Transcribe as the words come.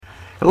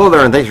Hello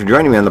there, and thanks for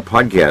joining me on the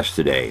podcast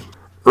today.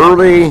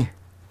 Early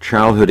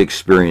childhood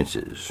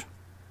experiences.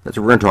 That's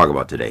what we're going to talk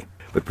about today.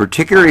 But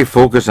particularly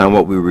focus on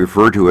what we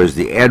refer to as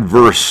the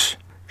adverse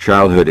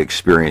childhood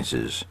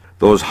experiences.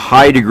 Those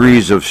high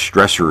degrees of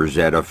stressors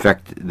that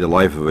affect the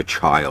life of a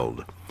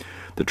child.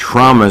 The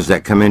traumas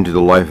that come into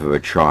the life of a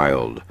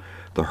child.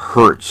 The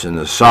hurts and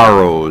the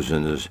sorrows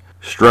and the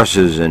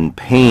stresses and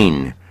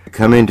pain that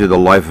come into the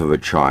life of a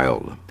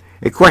child.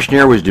 A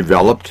questionnaire was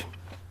developed,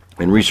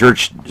 and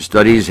research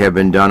studies have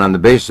been done on the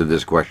basis of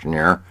this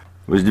questionnaire.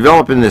 It was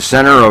developed in the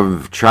Center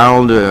of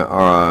Child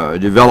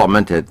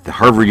Development at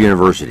Harvard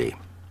University.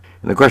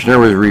 And the questionnaire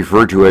was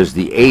referred to as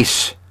the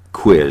ACE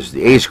quiz,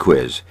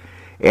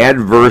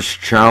 Adverse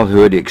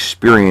Childhood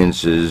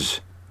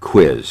Experiences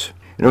Quiz.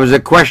 And it was a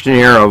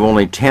questionnaire of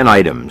only 10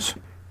 items.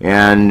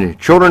 And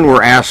children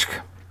were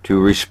asked to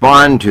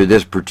respond to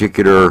this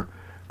particular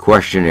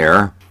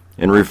questionnaire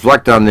and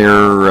reflect on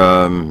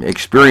their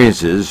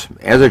experiences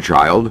as a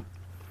child.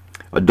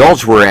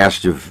 Adults were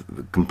asked to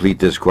complete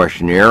this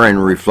questionnaire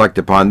and reflect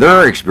upon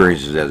their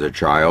experiences as a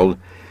child,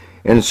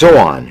 and so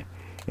on.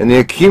 And they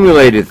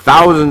accumulated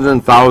thousands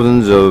and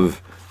thousands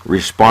of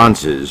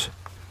responses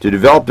to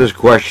develop this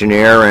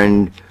questionnaire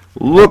and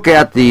look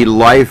at the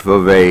life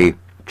of a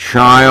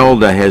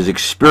child that has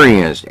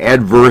experienced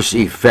adverse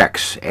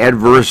effects,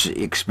 adverse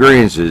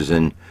experiences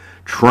and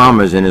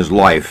traumas in his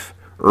life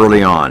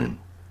early on,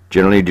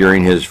 generally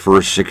during his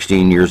first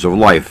 16 years of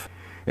life.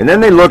 And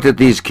then they looked at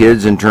these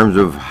kids in terms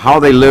of how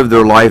they lived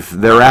their life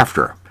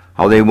thereafter,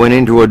 how they went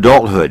into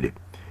adulthood,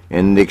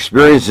 and the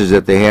experiences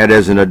that they had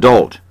as an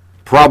adult,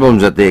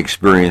 problems that they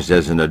experienced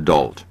as an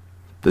adult,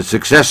 the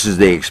successes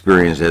they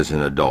experienced as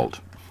an adult.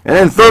 And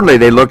then thirdly,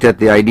 they looked at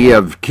the idea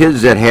of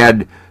kids that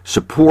had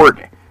support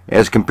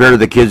as compared to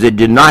the kids that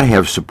did not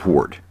have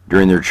support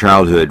during their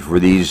childhood for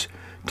these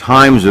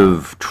times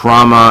of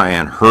trauma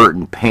and hurt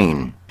and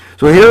pain.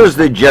 So here's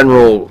the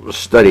general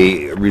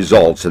study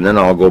results, and then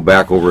I'll go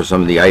back over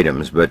some of the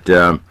items. But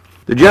the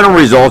general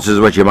results is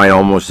what you might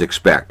almost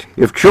expect.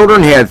 If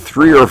children had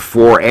 3 or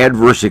 4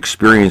 adverse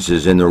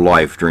experiences in their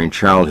life during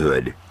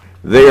childhood,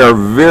 they are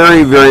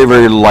very, very,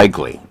 very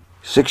likely,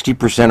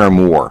 60% or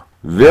more,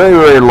 very,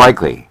 very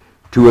likely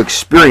to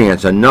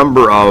experience a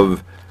number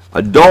of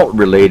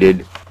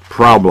adult-related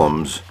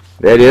problems.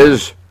 That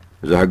is,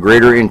 there's a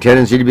greater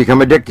tendency to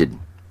become addicted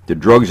to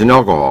drugs and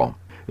alcohol.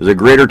 There's a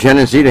greater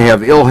tendency to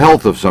have ill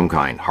health of some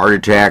kind, heart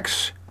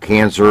attacks,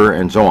 cancer,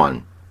 and so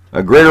on.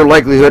 A greater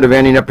likelihood of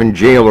ending up in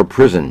jail or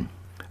prison.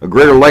 A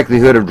greater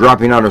likelihood of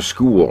dropping out of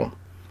school.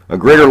 A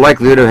greater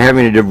likelihood of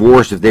having a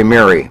divorce if they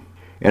marry.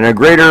 And a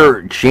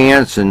greater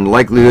chance and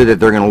likelihood that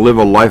they're going to live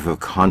a life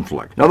of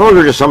conflict. Now, those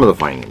are just some of the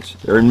findings.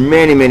 There are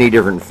many, many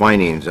different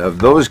findings of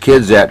those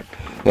kids that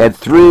had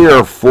 3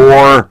 or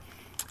 4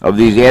 of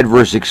these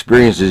adverse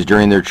experiences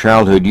during their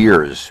childhood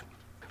years.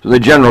 So the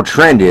general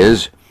trend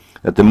is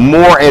that the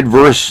more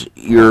adverse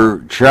your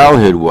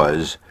childhood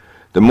was,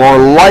 the more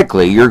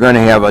likely you're going to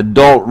have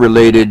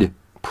adult-related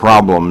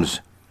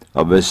problems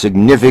of a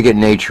significant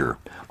nature,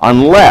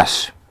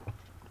 unless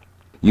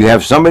you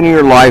have somebody in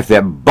your life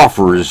that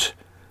buffers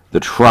the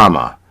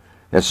trauma,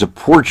 that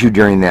supports you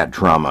during that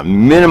trauma,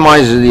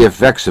 minimizes the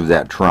effects of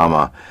that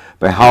trauma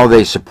by how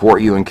they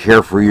support you and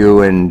care for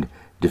you and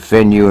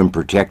defend you and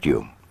protect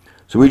you.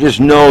 So we just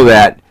know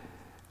that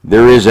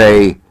there is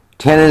a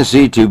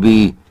tendency to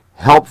be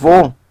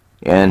helpful,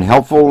 and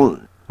help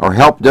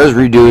does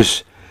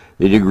reduce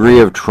the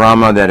degree of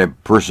trauma that a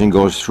person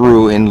goes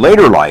through in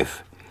later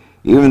life,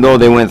 even though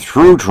they went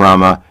through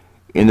trauma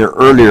in their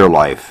earlier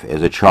life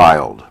as a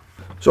child.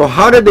 So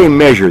how did they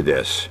measure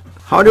this?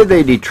 How did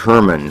they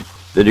determine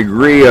the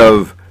degree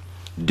of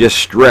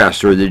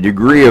distress or the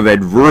degree of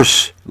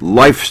adverse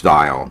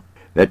lifestyle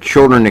that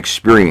children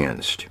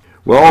experienced?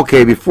 Well,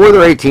 okay, before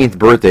their 18th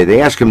birthday, they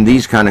asked them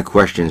these kind of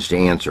questions to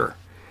answer.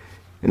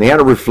 And they had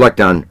to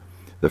reflect on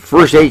the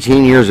first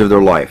 18 years of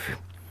their life.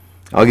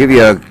 I'll give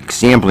you a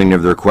sampling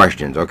of their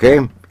questions, okay?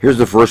 Here's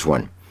the first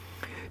one.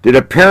 Did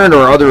a parent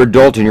or other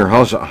adult in your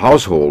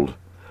household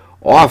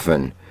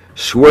often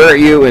swear at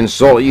you,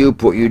 insult you,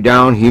 put you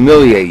down,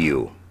 humiliate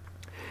you?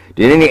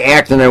 Did any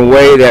act in a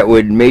way that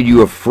would made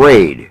you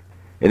afraid,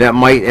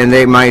 and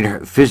they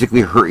might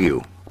physically hurt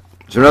you?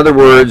 So in other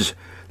words,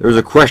 there was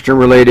a question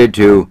related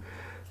to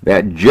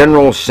that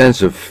general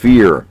sense of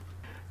fear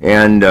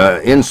and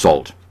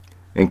insult.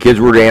 And kids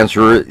were to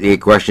answer the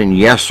question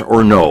yes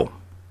or no.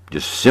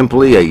 Just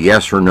simply a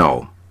yes or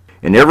no.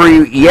 And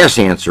every yes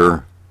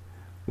answer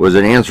was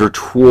an answer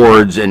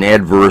towards an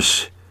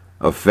adverse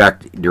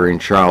effect during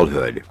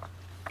childhood.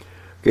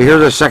 Okay,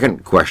 here's a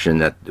second question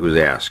that was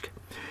asked.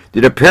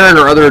 Did a parent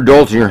or other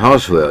adult in your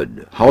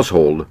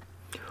household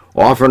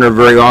often or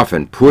very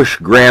often push,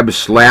 grab,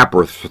 slap,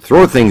 or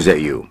throw things at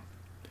you?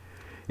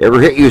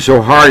 Ever hit you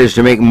so hard as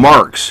to make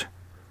marks?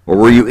 Or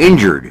were you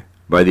injured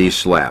by these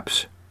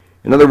slaps?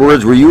 In other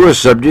words, were you a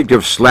subject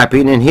of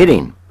slapping and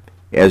hitting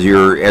as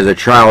a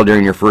child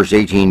during your first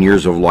 18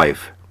 years of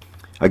life?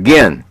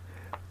 Again,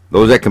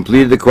 those that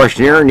completed the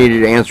questionnaire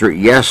needed to answer it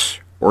yes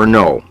or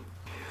no.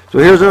 So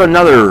here's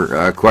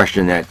another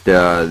question that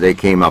they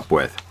came up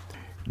with.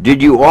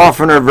 Did you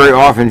often or very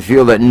often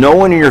feel that no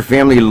one in your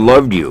family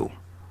loved you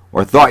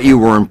or thought you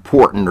were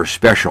important or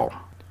special?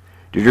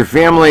 Did your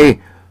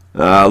family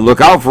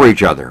look out for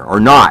each other or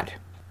not?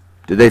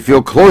 Did they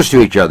feel close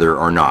to each other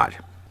or not?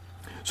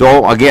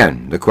 So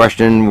again, the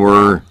question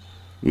were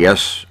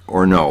yes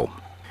or no.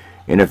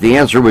 And if the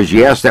answer was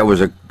yes, that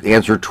was an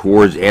answer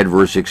towards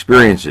adverse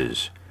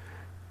experiences.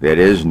 That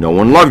is, no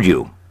one loved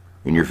you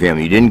in your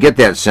family. You didn't get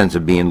that sense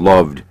of being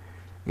loved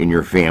in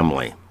your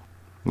family.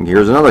 And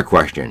here's another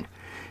question.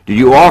 Did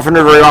you often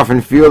or very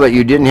often feel that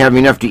you didn't have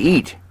enough to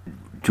eat,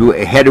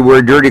 had to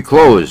wear dirty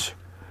clothes,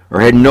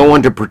 or had no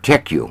one to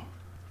protect you?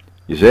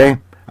 You see?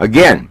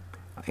 Again,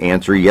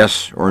 answer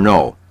yes or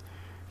no.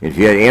 If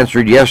you had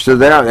answered yes to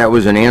that, that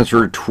was an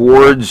answer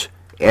towards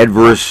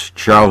adverse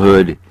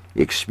childhood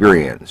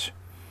experience.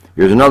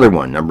 Here's another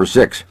one, number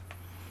 6.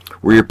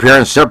 Were your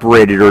parents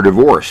separated or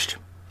divorced?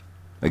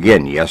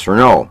 Again, yes or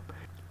no.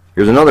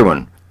 Here's another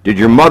one. Did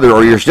your mother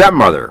or your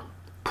stepmother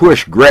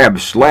push, grab,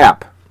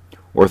 slap,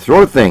 or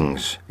throw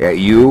things at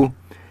you,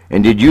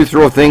 and did you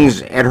throw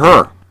things at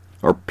her,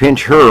 or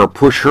pinch her, or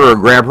push her, or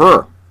grab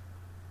her?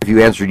 If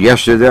you answered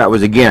yes to that,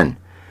 was again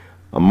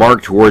a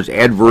mark towards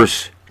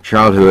adverse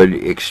childhood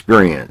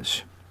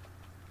experience.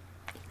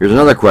 Here's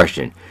another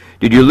question.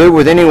 Did you live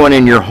with anyone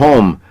in your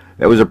home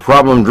that was a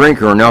problem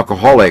drinker or an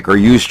alcoholic or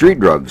used street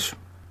drugs?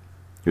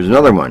 Here's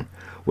another one.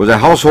 Was a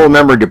household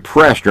member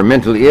depressed or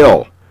mentally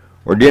ill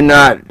or did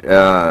not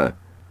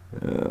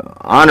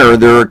honor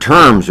their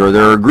terms or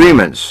their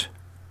agreements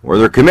or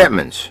their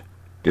commitments?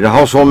 Did a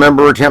household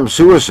member attempt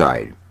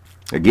suicide?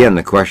 Again,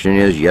 the question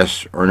is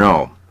yes or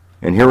no.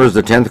 And here was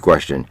the 10th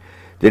question.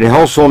 Did a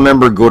household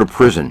member go to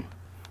prison?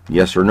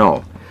 Yes or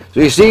no? So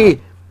you see,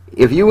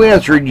 if you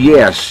answered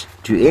yes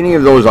to any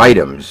of those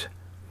items,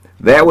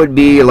 that would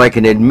be like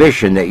an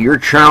admission that your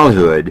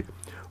childhood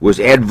was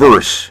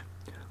adverse,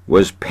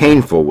 was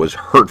painful, was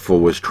hurtful,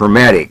 was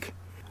traumatic,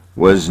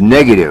 was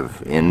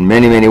negative in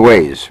many, many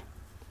ways.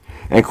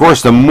 And of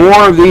course, the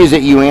more of these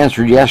that you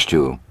answered yes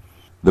to,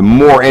 the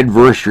more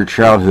adverse your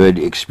childhood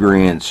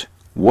experience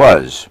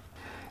was.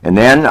 And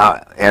then,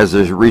 as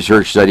the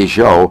research studies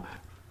show,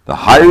 the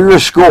higher your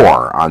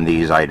score on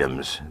these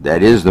items,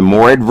 that is, the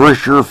more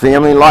adverse your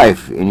family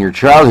life in your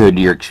childhood,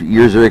 your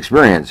years of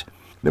experience,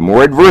 the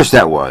more adverse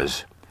that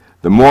was,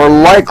 the more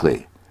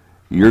likely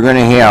you're going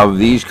to have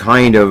these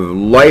kind of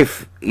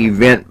life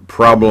event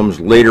problems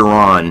later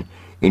on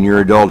in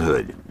your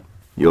adulthood.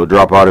 You'll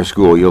drop out of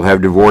school, you'll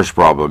have divorce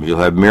problems, you'll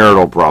have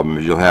marital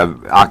problems, you'll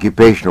have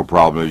occupational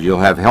problems, you'll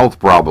have health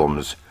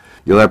problems,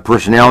 you'll have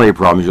personality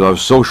problems, you'll have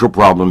social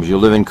problems, you'll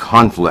live in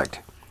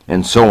conflict,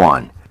 and so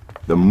on.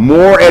 The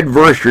more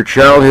adverse your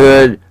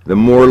childhood, the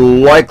more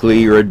likely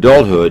your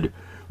adulthood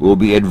will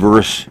be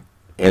adverse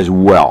as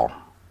well.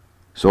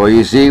 So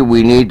you see,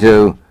 we need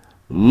to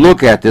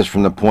look at this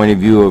from the point of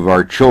view of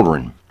our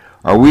children.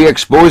 Are we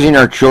exposing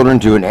our children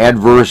to an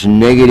adverse,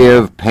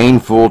 negative,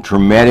 painful,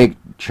 traumatic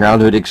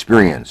childhood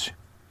experience?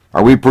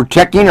 Are we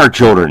protecting our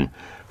children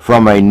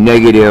from a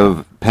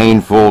negative,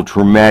 painful,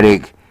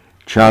 traumatic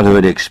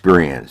childhood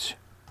experience?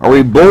 Are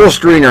we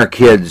bolstering our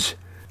kids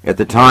at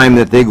the time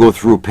that they go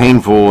through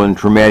painful and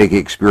traumatic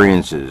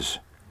experiences?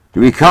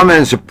 Do we come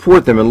and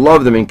support them and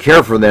love them and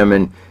care for them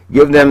and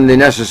give them the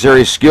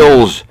necessary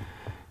skills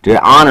to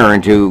honor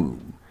and to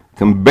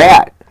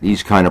combat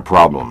these kind of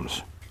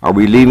problems? Are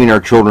we leaving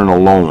our children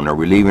alone? Are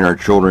we leaving our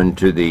children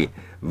to the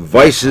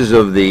vices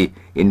of the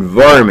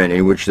environment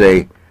in which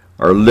they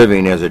are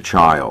living as a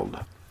child?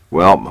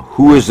 Well,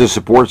 who is the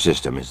support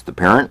system? Is it the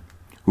parent?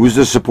 Who's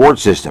the support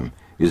system?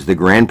 Is it the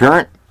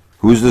grandparent?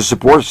 Who's the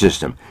support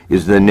system?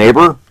 Is it the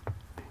neighbor?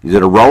 Is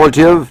it a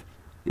relative?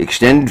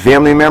 Extended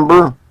family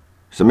member?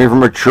 Somebody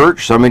from a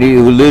church? Somebody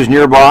who lives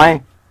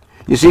nearby?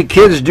 You see,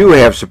 kids do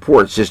have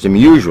support system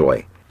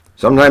usually.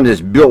 Sometimes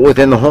it's built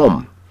within the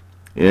home,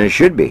 and it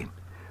should be.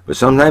 But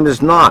sometimes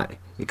it's not.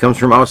 It comes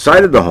from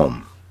outside of the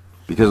home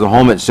because the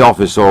home itself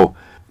is so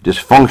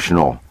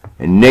dysfunctional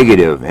and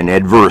negative and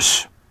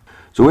adverse.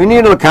 So we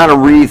need to kind of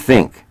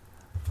rethink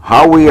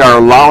how we are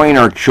allowing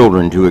our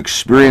children to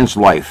experience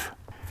life,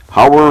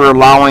 how we're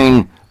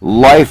allowing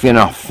life in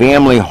a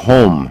family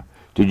home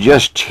to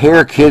just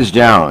tear kids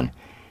down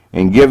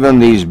and give them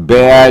these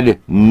bad,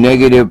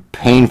 negative,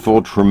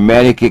 painful,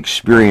 traumatic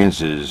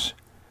experiences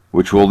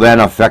which will then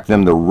affect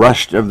them the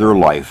rest of their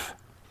life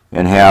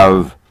and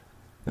have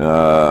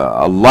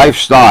a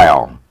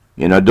lifestyle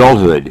in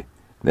adulthood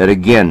that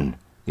again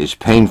is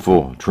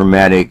painful,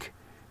 traumatic,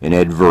 and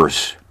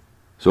adverse.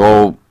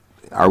 So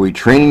are we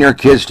training our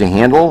kids to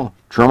handle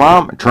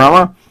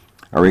trauma?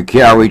 Are we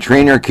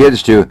training our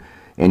kids to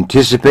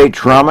anticipate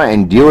trauma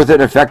and deal with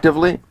it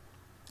effectively?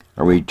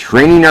 Are we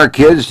training our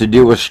kids to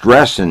deal with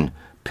stress and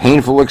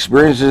painful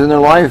experiences in their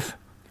life?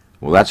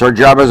 Well, that's our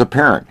job as a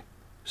parent.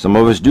 Some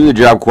of us do the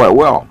job quite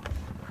well.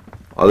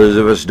 Others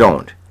of us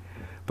don't.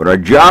 But our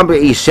job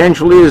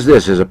essentially is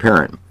this as a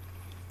parent,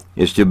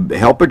 is to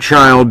help a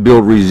child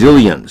build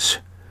resilience,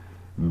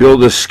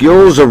 build the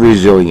skills of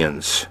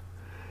resilience,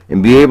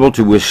 and be able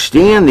to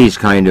withstand these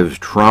kind of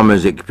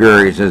traumas,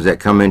 experiences that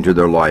come into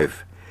their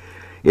life.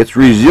 It's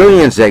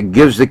resilience that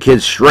gives the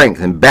kids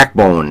strength and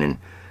backbone and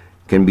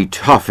can be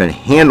tough and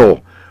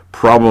handle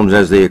problems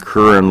as they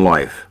occur in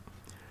life.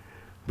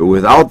 But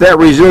without that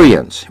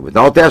resilience,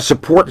 without that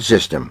support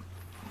system,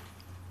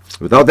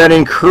 without that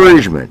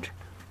encouragement,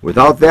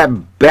 without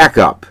that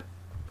backup,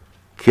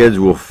 kids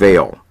will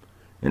fail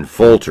and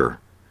falter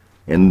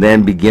and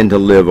then begin to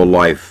live a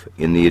life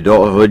in the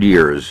adulthood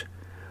years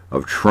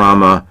of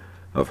trauma,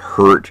 of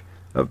hurt,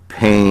 of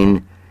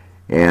pain,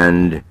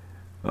 and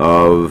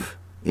of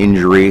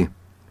injury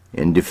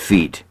and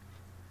defeat.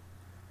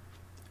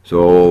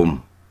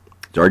 So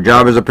it's our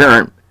job as a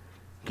parent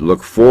to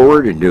look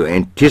forward and to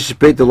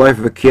anticipate the life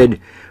of a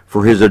kid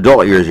for his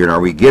adult years. And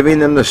are we giving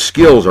them the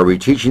skills? Are we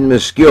teaching them the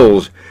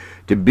skills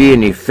to be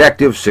an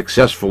effective,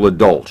 successful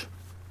adult?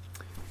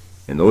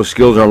 And those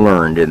skills are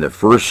learned in the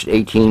first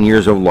 18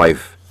 years of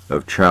life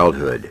of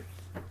childhood.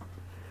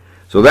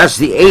 So that's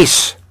the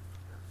ACE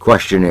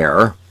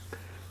questionnaire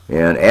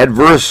and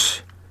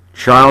adverse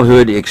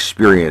childhood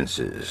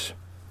experiences.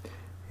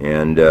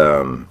 And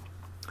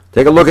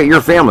take a look at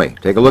your family.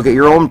 Take a look at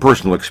your own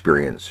personal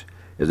experience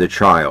as a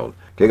child.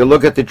 Take a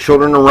look at the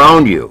children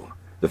around you,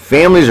 the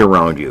families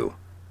around you,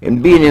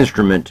 and be an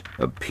instrument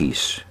of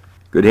peace.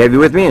 Good to have you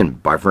with me,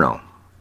 and bye for now.